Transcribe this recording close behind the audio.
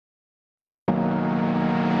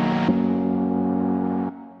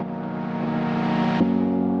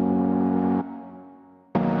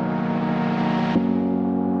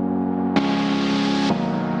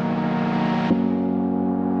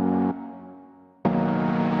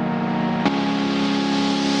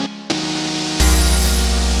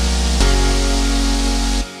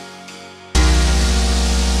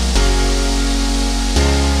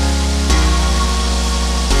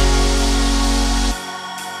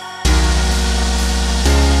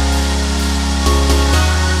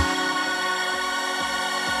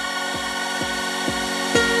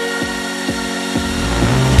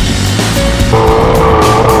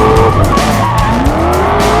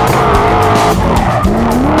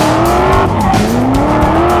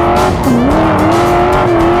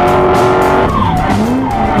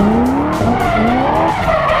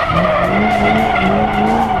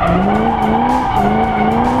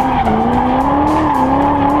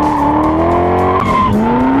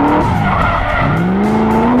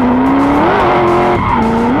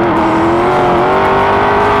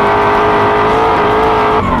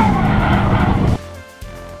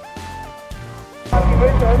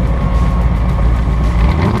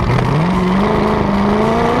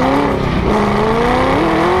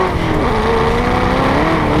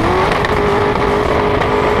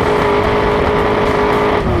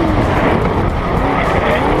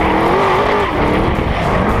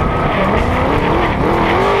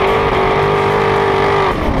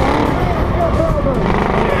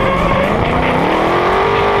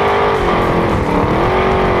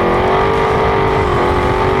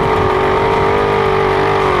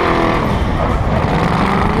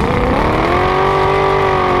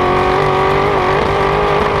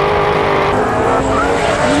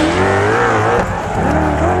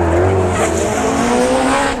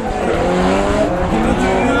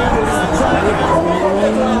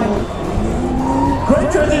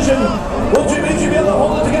Will Jimmy be able to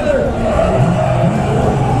hold it together?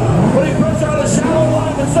 Putting pressure on a shallow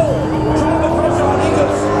line, but still trying to put pressure on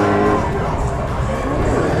Ingus.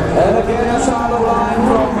 And again, a shallow line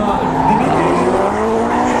from Dimitri.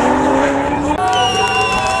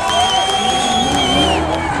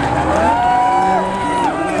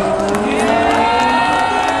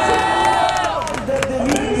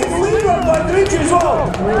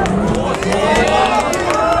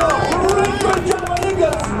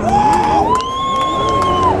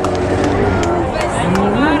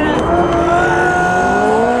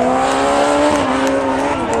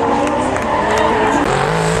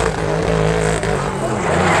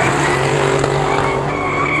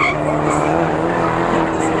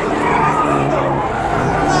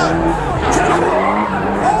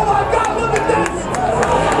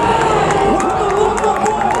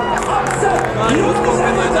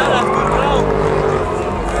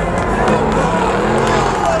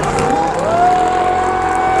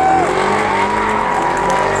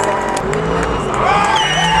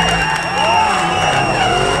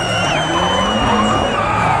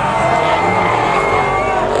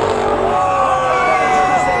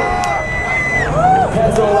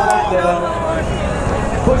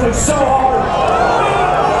 Pushing so hard.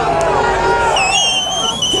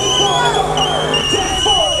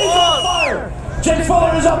 James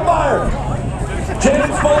Fuller is on fire.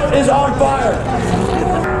 James Fuller is on fire.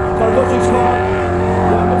 Pushing small.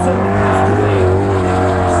 Jēkabsons.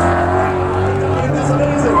 That's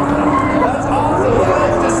amazing. That's awesome. Look at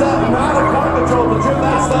that. Just behind the car control to trim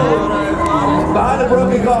that slowly. Behind the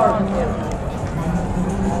broken car.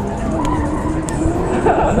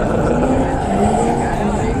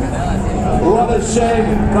 What a shame.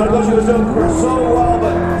 Pagājušo was doing so well,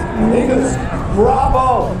 but Ingus,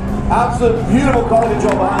 bravo. Absolute beautiful car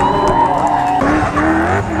control behind the car.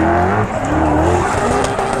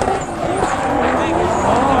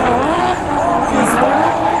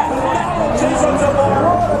 Chase runs up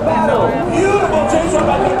over. Beautiful chase run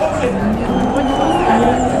by Pagājušo.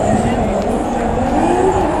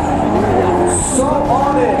 So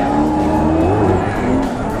on it.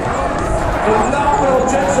 Phenomenal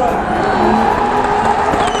chase run.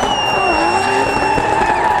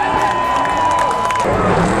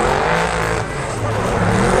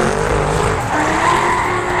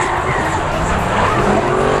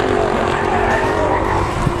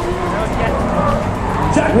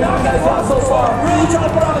 So far, really trying to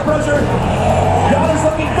put on the pressure. Jānis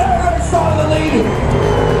looking very, very strong in the lead.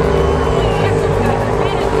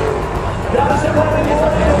 Jānis having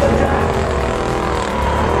more angle than Jack.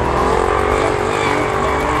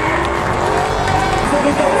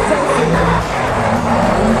 Looking very sexy.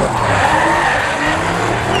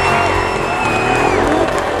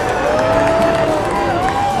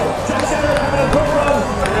 Jack Center having a quick run.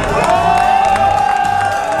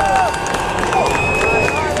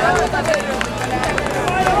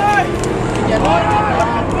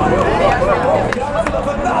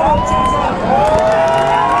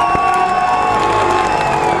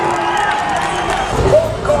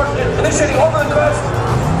 Initiating over the crest.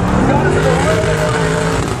 Jānis is a little bit.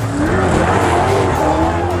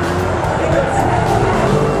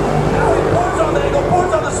 Now he pours on the angle,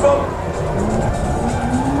 pours on the smoke.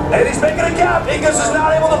 And he's making a gap. Ingus is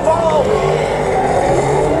not able to follow.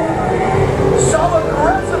 So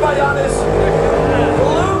aggressive by Jānis.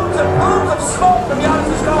 Balloons and plumes of smoke from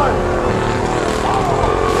Jānis' car.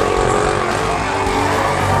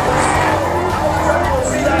 We'll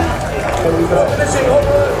see that. Finishing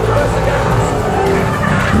over the crest again.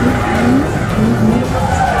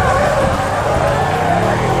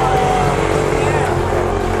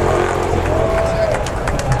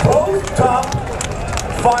 Both top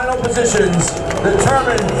final positions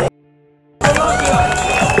determined.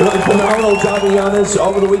 Really phenomenal job of Jānis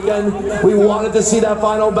over the weekend. We wanted to see that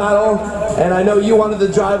final battle, and I know you wanted to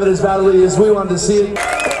drive it as badly as we wanted to see it.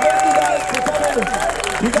 Thank you guys for coming.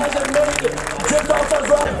 You guys have made Drift Allstars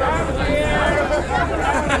Europe.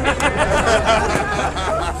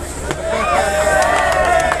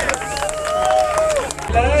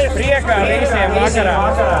 Priekā visiem vakarā.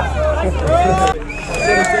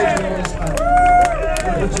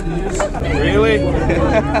 Really?